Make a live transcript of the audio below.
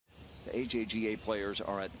AJGA players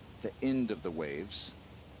are at the end of the waves.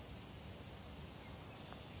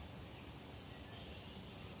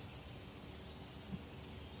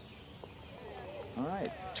 All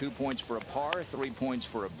right, 2 points for a par, 3 points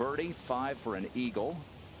for a birdie, 5 for an eagle.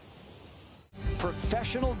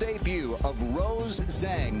 Professional debut of Rose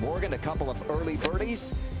Zhang. Morgan, a couple of early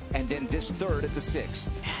birdies, and then this third at the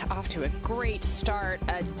 6th. Off to a great start.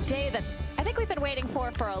 A day that I think we've been waiting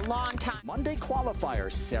for a long time. Monday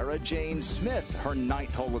qualifier, Sarah Jane Smith, her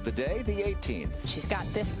 9th hole of the day, the 18th. She's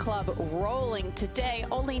got this club rolling today,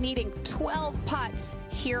 only needing 12 putts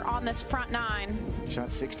here on this front 9.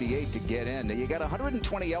 Shot 68 to get in. Now you got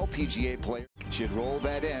 120 LPGA players. Should roll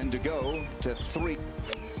that in to go to 3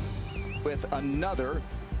 with another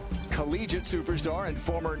collegiate superstar and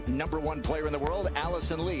former #1 player in the world,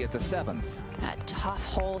 Allison Lee, at the 7th. A tough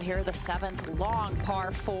hole here, the 7th, long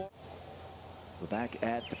par 4. We're back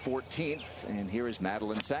at the 14th, and here is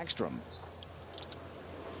Madeline Sackstrom.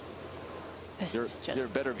 Is there a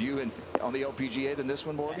better view on the LPGA than this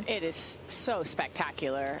one, Morgan? It is so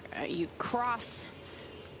spectacular. You cross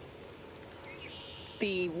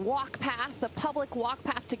the walk path, the public walk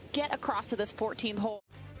path, to get across to this 14th hole.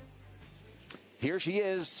 Here she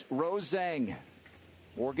is, Rose Zhang.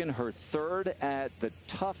 Morgan, her 3rd at the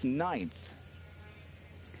tough 9th.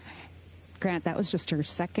 Grant, that was just her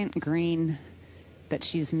 2nd green that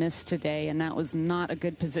she's missed today, and that was not a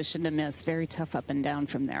good position to miss. Very tough up and down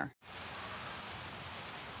from there.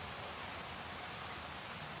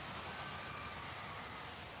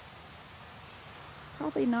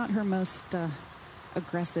 Probably not her most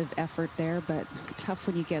aggressive effort there, but tough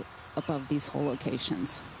when you get above these hole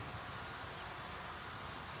locations.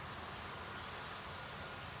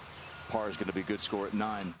 Par is going to be a good score at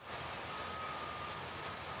 9.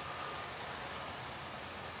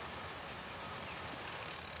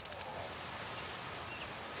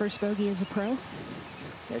 First bogey as a pro?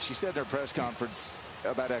 Yeah, she said in her press conference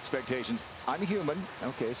about expectations, I'm human.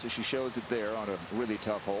 Okay, so she shows it there on a really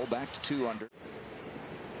tough hole. Back to 2 under.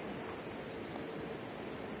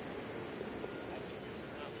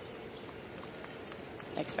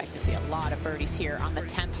 I expect to see a lot of birdies here on the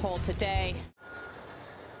 10th hole today.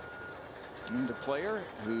 And a player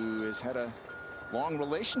who has had a long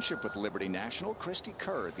relationship with Liberty National, Christy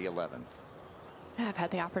Kerr, at the 11th. I've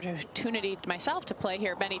had the opportunity myself to play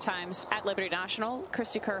here many times at Liberty National.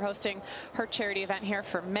 Christy Kerr hosting her charity event here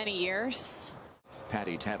for many years.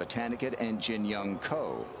 Patty Tavatanikat and Jin Young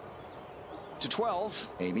Ko. To 12,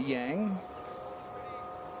 Amy Yang.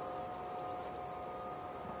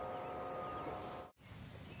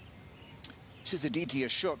 This is Aditya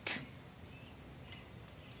Ashok.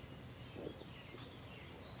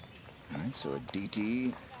 All right, so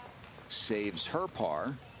Aditi saves her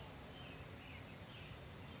par.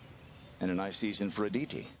 And a nice season for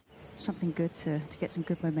Aditi. Something good to get some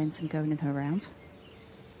good momentum going in her round.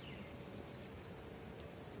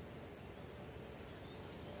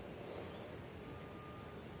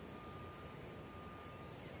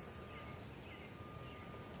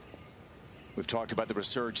 We've talked about the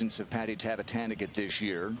resurgence of Patty Tavatanikat this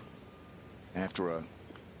year after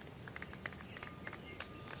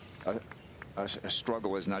a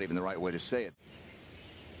struggle is not even the right way to say it.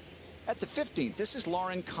 At the 15th, this is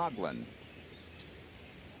Lauren Coughlin.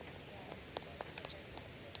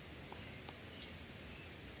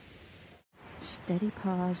 Steady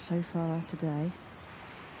pars so far today.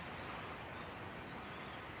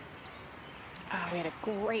 Oh, we had a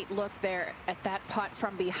great look there at that putt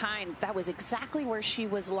from behind. That was exactly where she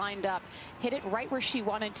was lined up. Hit it right where she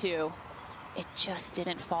wanted to. It just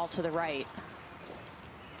didn't fall to the right.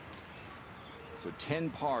 So 10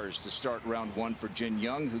 pars to start round 1 for Jin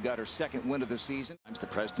Young, who got her 2nd win of the season. The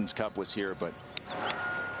President's Cup was here, but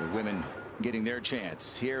the women getting their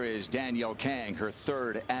chance. Here is Danielle Kang, her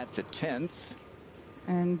 3rd at the 10th.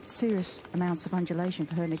 And serious amounts of undulation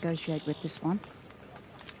for her to negotiate with this one.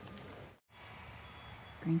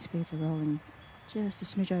 Green speeds are rolling just a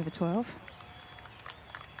smidge over 12.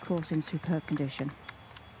 Of course, in superb condition.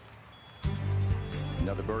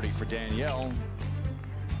 Another birdie for Danielle.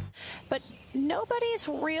 But nobody's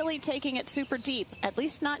really taking it super deep, at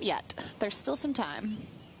least not yet. There's still some time.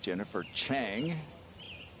 Jennifer Chang,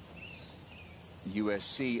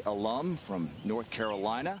 USC alum from North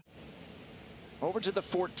Carolina. Over to the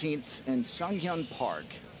 14th and Sunghyun Park,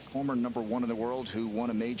 former #1 in the world who won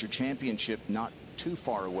a major championship not too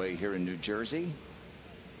far away here in New Jersey.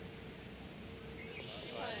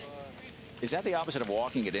 Is that the opposite of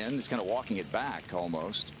walking it in? It's kind of walking it back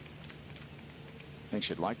almost. I think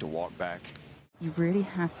she'd like to walk back. You really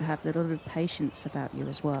have to have a little bit of patience about you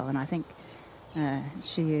as well. And I think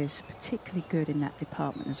She is particularly good in that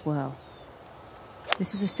department as well.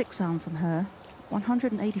 This is a 6-iron from her.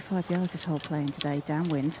 185 yards this hole playing today,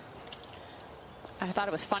 downwind. I thought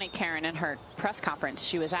it was funny, Karen, in her press conference,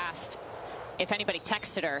 she was asked if anybody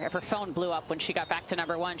texted her, if her phone blew up when she got back to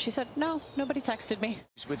number 1. She said, no, nobody texted me.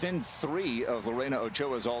 She's within 3 of Lorena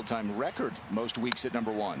Ochoa's all-time record, most weeks at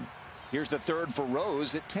number 1. Here's the third for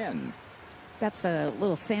Rose at 10. That's a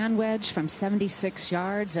little sand wedge from 76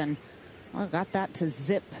 yards, and well, got that to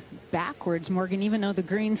zip backwards, Morgan, even though the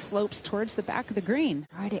green slopes towards the back of the green.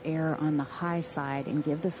 Try to err on the high side and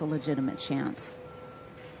give this a legitimate chance.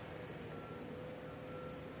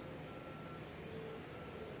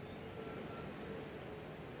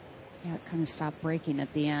 Yeah, it kind of stopped breaking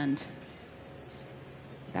at the end.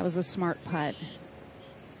 That was a smart putt.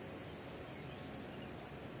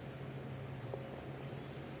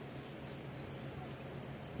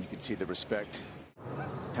 You can see the respect.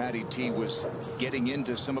 Patty T was getting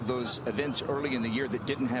into some of those events early in the year that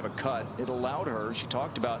didn't have a cut. It allowed her, she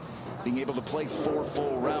talked about being able to play 4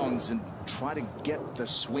 full rounds and try to get the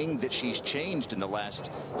swing that she's changed in the last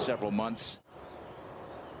several months.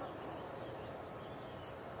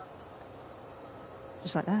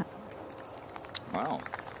 Just like that. Wow.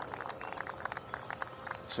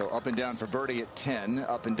 So up and down for birdie at 10,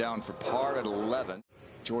 up and down for par at 11.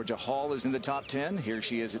 Georgia Hall is in the top 10. Here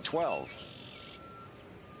she is at 12.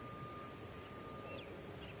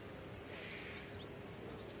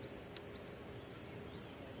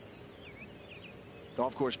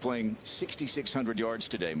 Golf course playing 6,600 yards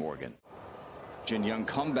today, Morgan. Jin Young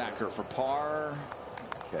comebacker for par.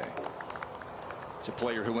 Okay. It's a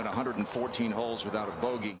player who went 114 holes without a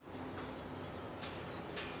bogey.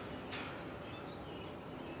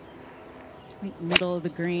 Right, middle of the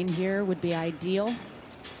green here would be ideal.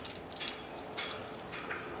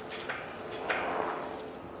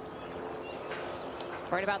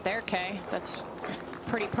 Right about there, Kay. That's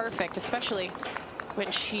pretty perfect, especially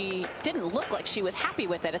when she didn't look like she was happy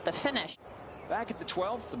with it at the finish. Back at the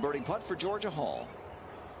 12th, the birdie putt for Georgia Hall.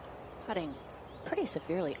 Putting pretty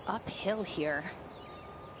severely uphill here.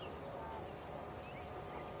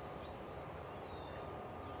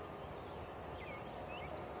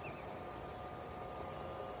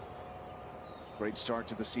 Great start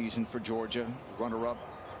to the season for Georgia. Runner-up.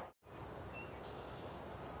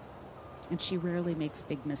 And she rarely makes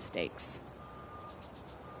big mistakes.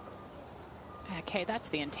 Okay, that's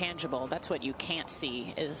the intangible. That's what you can't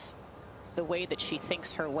see, is the way that she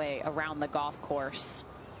thinks her way around the golf course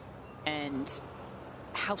and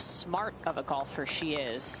how smart of a golfer she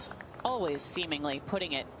is. Always seemingly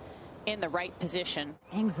putting it in the right position.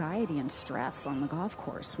 Anxiety and stress on the golf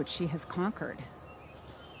course, which she has conquered.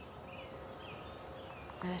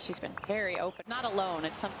 She's been very open. Not alone.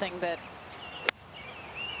 It's something that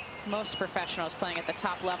most professionals playing at the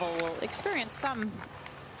top level will experience something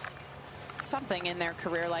in their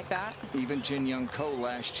career like that. Even Jin Young Ko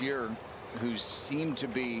last year, who seemed to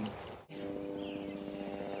be.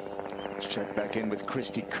 Let's check back in with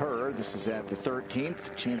Christy Kerr. This is at the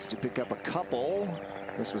 13th. Chance to pick up a couple.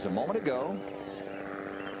 This was a moment ago.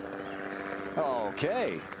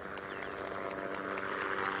 Okay.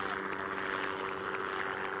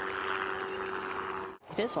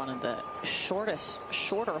 It is one of the shorter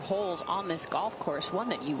holes on this golf course, one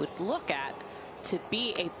that you would look at to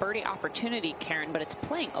be a birdie opportunity, Karen, but it's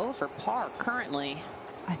playing over par currently.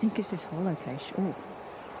 I think it's this hole location. Oh,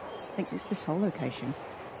 I think it's this hole location.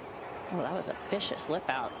 Oh, that was a vicious lip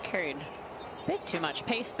out. Carried a bit too much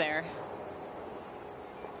pace there.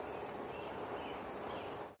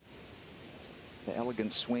 The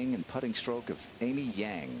elegant swing and putting stroke of Amy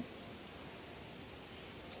Yang.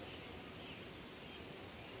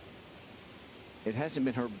 It hasn't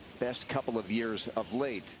been her best couple of years of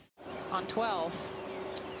late. On 12.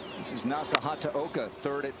 This is Nasa Hataoka,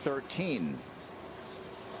 third at 13.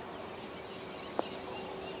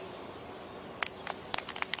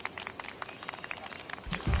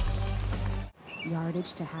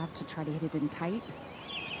 Yardage to have to try to hit it in tight.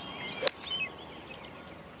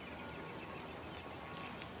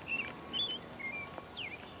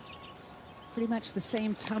 Pretty much the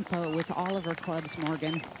same tempo with all of her clubs,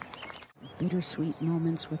 Morgan. Bittersweet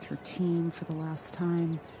moments with her team for the last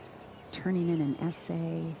time. Turning in an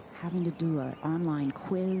essay, having to do an online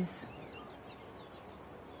quiz.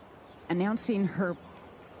 Announcing her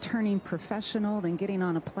turning professional, then getting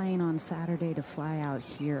on a plane on Saturday to fly out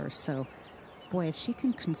here. So, boy, if she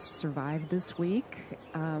can survive this week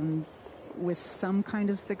with some kind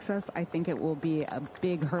of success, I think it will be a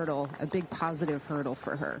big hurdle, a big positive hurdle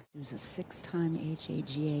for her. She was a 6-time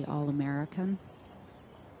HAGA All-American.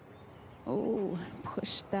 Oh,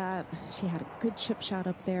 pushed that. She had a good chip shot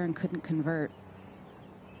up there and couldn't convert.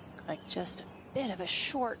 Like just a bit of a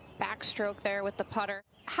short backstroke there with the putter.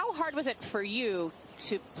 How hard was it for you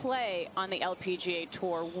to play on the LPGA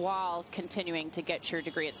Tour while continuing to get your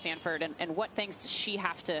degree at Stanford? And what things does she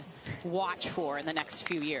have to watch for in the next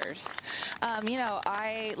few years? You know,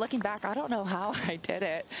 looking back, I don't know how I did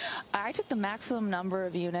it. I took the maximum number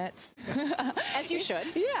of units. As you should.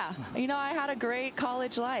 Yeah. You know, I had a great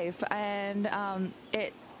college life, and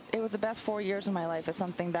it was the best 4 years of my life. It's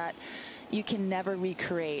something that you can never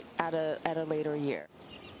recreate at a later year.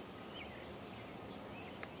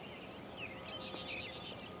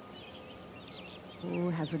 Ooh,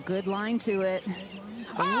 has a good line to it.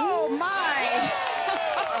 Oh, my!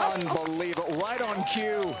 Unbelievable. Right on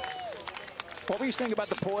cue. What were you saying about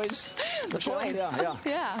the poise? The poise. Yeah.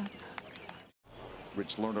 Yeah.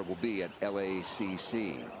 Rich Lerner will be at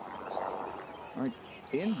LACC. All right.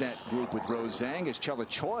 In that group with Rose Zhang is Chella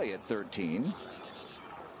Choi at 13.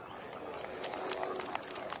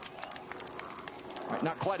 All right,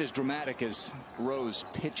 not quite as dramatic as Rose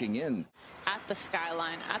pitching in. At the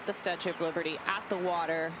skyline, at the Statue of Liberty, at the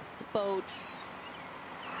water, the boats.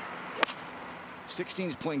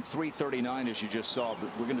 16's playing 339, as you just saw, but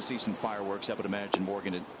we're going to see some fireworks, I would imagine,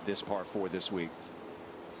 Morgan, at this par 4 this week.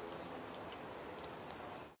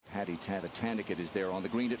 Patty Tavatanikit is there on the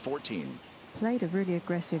green at 14. Played a really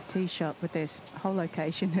aggressive tee shot with this hole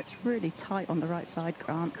location. It's really tight on the right side,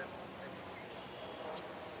 Grant.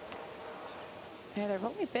 Yeah, there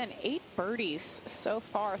have only been 8 birdies so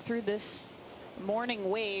far through this morning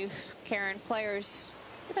wave. Karen, players,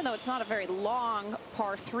 even though it's not a very long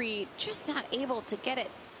par 3, just not able to get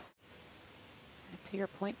it. To your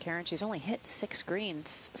point, Karen, she's only hit 6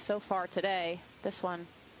 greens so far today, this one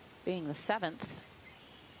being the 7th.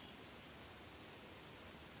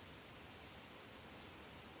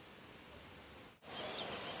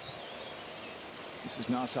 This is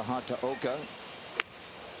Nasahata Oka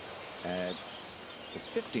at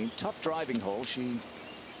the 15th. Tough driving hole. She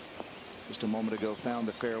just a moment ago found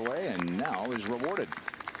the fairway and now is rewarded.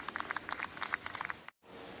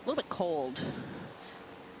 A little bit cold,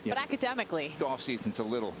 yeah, but academically, the off season's a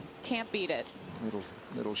little, can't beat it.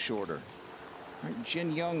 Little shorter. All right,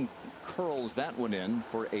 Jin Young curls that one in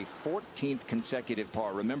for a 14th consecutive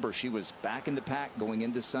par. Remember, she was back in the pack going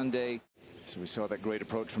into Sunday. So we saw that great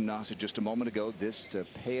approach from Nasa just a moment ago. This to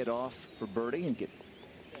pay it off for birdie and get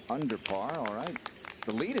under par. All right.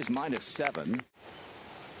 The lead is -7.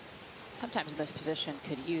 Sometimes in this position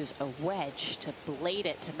could use a wedge to blade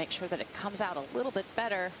it to make sure that it comes out a little bit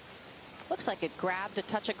better. Looks like it grabbed a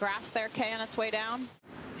touch of grass there, Kay, on its way down.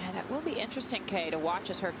 Yeah, that will be interesting, Kay, to watch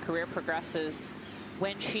as her career progresses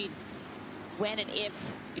when and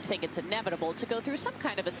if you think it's inevitable to go through some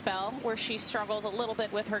kind of a spell where she struggles a little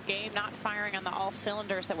bit with her game, not firing on all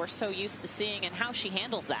cylinders that we're so used to seeing, and how she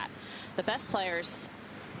handles that. The best players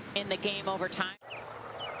in the game over time.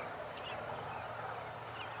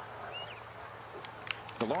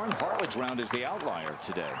 The Lauren Hartledge round is the outlier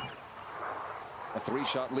today. A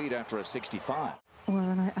 3-shot lead after a 65. Well,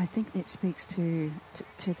 and I think it speaks to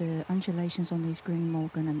the undulations on these green,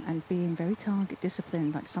 Morgan, and being very target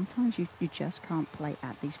disciplined. Like sometimes you just can't play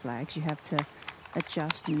at these flags. You have to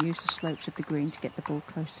adjust and use the slopes of the green to get the ball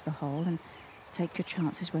close to the hole and take your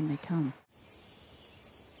chances when they come.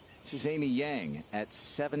 This is Amy Yang at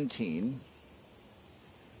 17.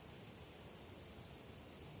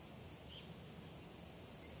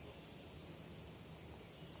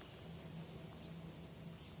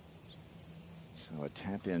 So a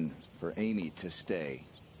tap in for Amy to stay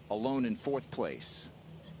alone in 4th place.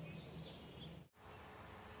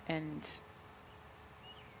 And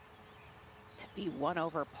to be 1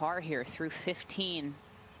 over par here through 15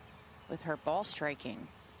 with her ball striking,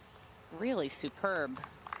 really superb.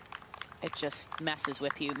 It just messes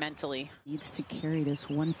with you mentally. Needs to carry this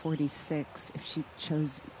 146 if she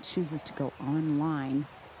chooses to go online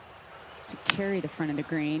to carry the front of the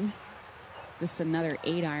green. This is another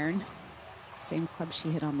 8-iron. Same club she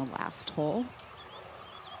hit on the last hole.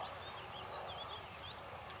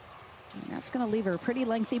 And that's going to leave her a pretty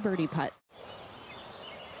lengthy birdie putt.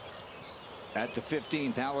 At the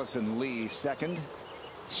 15th, Allison Lee second.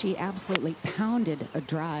 She absolutely pounded a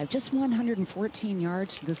drive. Just 114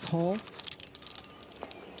 yards to this hole.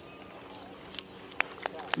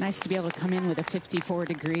 Nice to be able to come in with a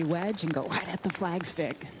 54-degree wedge and go right at the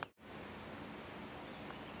flagstick.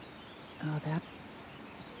 Oh,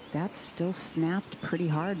 that still snapped pretty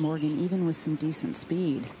hard, Morgan, even with some decent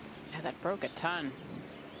speed. Yeah, that broke a ton.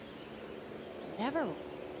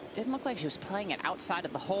 Didn't look like she was playing it outside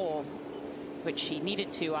of the hole, which she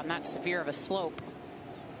needed to on that severe of a slope.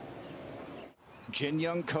 Jin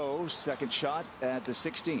Young Ko, second shot at the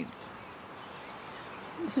 16th.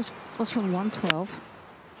 This was from 112.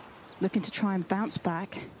 Looking to try and bounce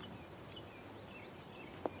back.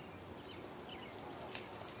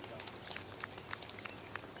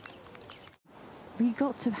 You've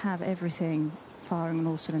got to have everything firing on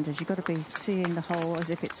all cylinders. You've got to be seeing the hole as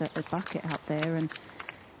if it's a bucket out there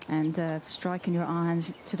and striking your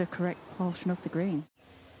irons to the correct portion of the green.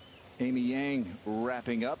 Amy Yang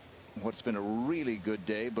wrapping up what's been a really good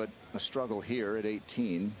day, but a struggle here at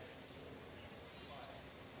 18.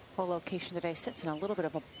 Whole location today sits in a little bit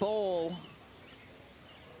of a bowl.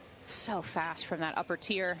 So fast from that upper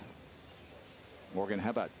tier. Morgan, how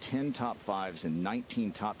about 10 top fives and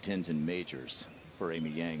 19 top tens in majors for Amy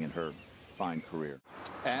Yang in her fine career?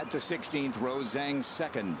 At the 16th, Rose Zhang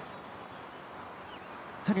second.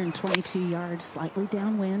 122 yards, slightly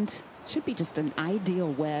downwind. Should be just an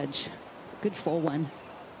ideal wedge. Good full one.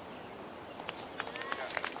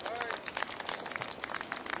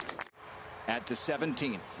 At the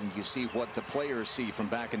 17th, and you see what the players see from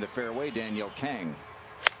back in the fairway. Danielle Kang.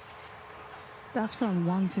 That's from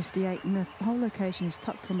 158, and the whole location is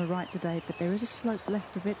tucked on the right today, but there is a slope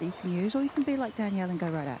left of it that you can use, or you can be like Danielle and go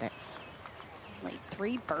right at it. Like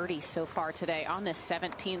 3 birdies so far today on this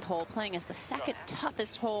 17th hole, playing as the second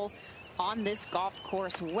toughest hole on this golf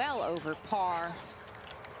course, well over par.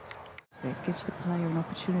 It gives the player an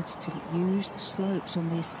opportunity to use the slopes on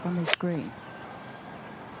this green.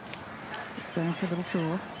 Going for a little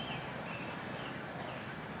draw.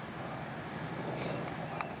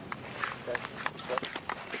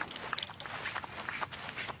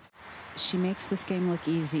 She makes this game look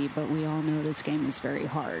easy, but we all know this game is very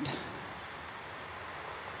hard.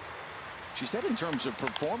 She said in terms of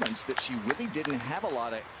performance that she really didn't have a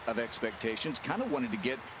lot of expectations, kind of wanted to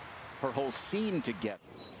get her whole scene together.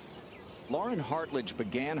 Lauren Hartledge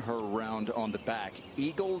began her round on the back,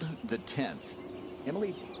 eagled the 10th.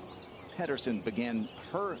 Emily Pedersen began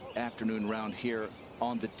her afternoon round here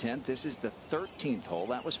on the 10th. This is the 13th hole.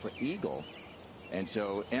 That was for eagle. And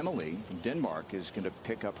so Emily from Denmark is going to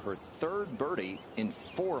pick up her 3rd birdie in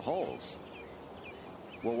 4 holes.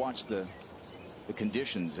 We'll watch the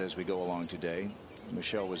conditions as we go along today.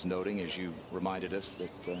 Michelle was noting, as you reminded us,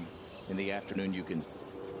 that in the afternoon you can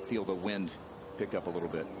feel the wind pick up a little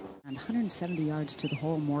bit. And 170 yards to the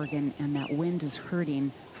hole, Morgan, and that wind is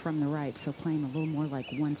hurting from the right, so playing a little more like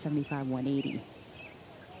 175, 180.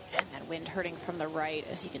 And that wind hurting from the right,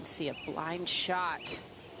 as you can see, a blind shot.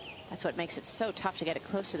 That's what makes it so tough to get it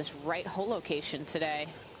close to this right hole location today.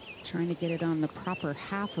 Trying to get it on the proper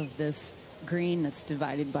half of this green that's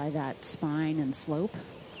divided by that spine and slope.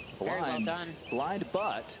 Very well done. Blind,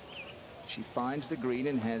 but she finds the green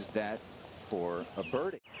and has that for a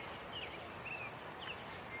birdie.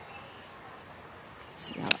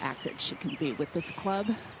 See how accurate she can be with this club.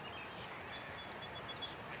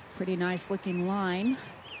 Pretty nice looking line.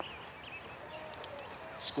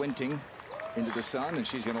 Squinting into the sun, and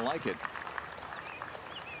she's going to like it.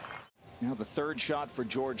 Now the 3rd shot for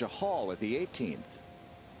Georgia Hall at the 18th.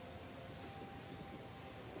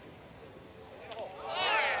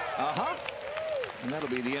 And that'll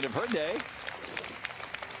be the end of her day.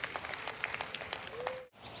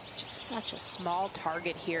 Just such a small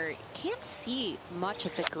target here. Can't see much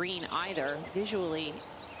of the green either. Visually,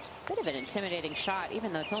 a bit of an intimidating shot,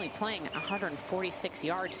 even though it's only playing 146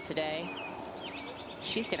 yards today.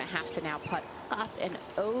 She's going to have to now putt up and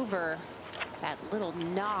over that little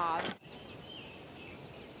knob.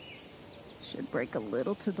 Should break a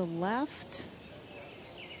little to the left.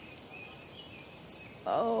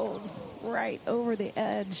 Oh, right over the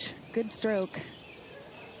edge. Good stroke.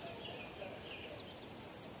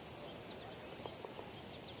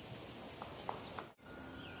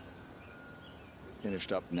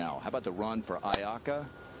 Finished up now. How about the run for Ayaka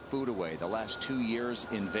Budaway the last 2 years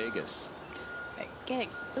in Vegas?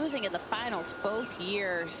 Losing in the finals both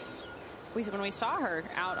years. When we saw her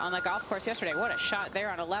out on the golf course yesterday, what a shot there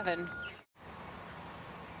on 11.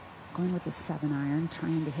 Going with the 7-iron,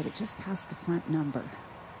 trying to hit it just past the front number.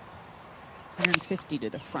 150 to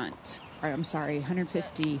the front. Or I'm sorry,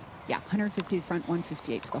 150. Yeah, 150 to the front,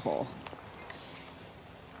 158 to the hole.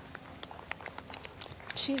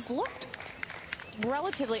 She's looked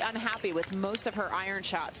relatively unhappy with most of her iron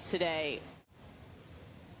shots today.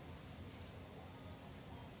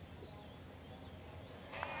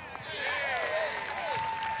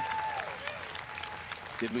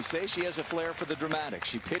 Did we say she has a flair for the dramatic?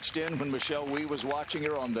 She pitched in when Michelle Wie was watching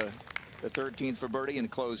her on the 13th for birdie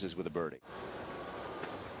and closes with a birdie.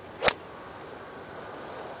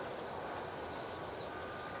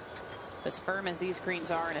 As firm as these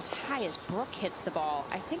greens are and as high as Brooke hits the ball,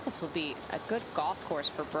 I think this will be a good golf course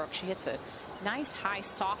for Brooke. She hits a nice high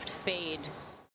soft fade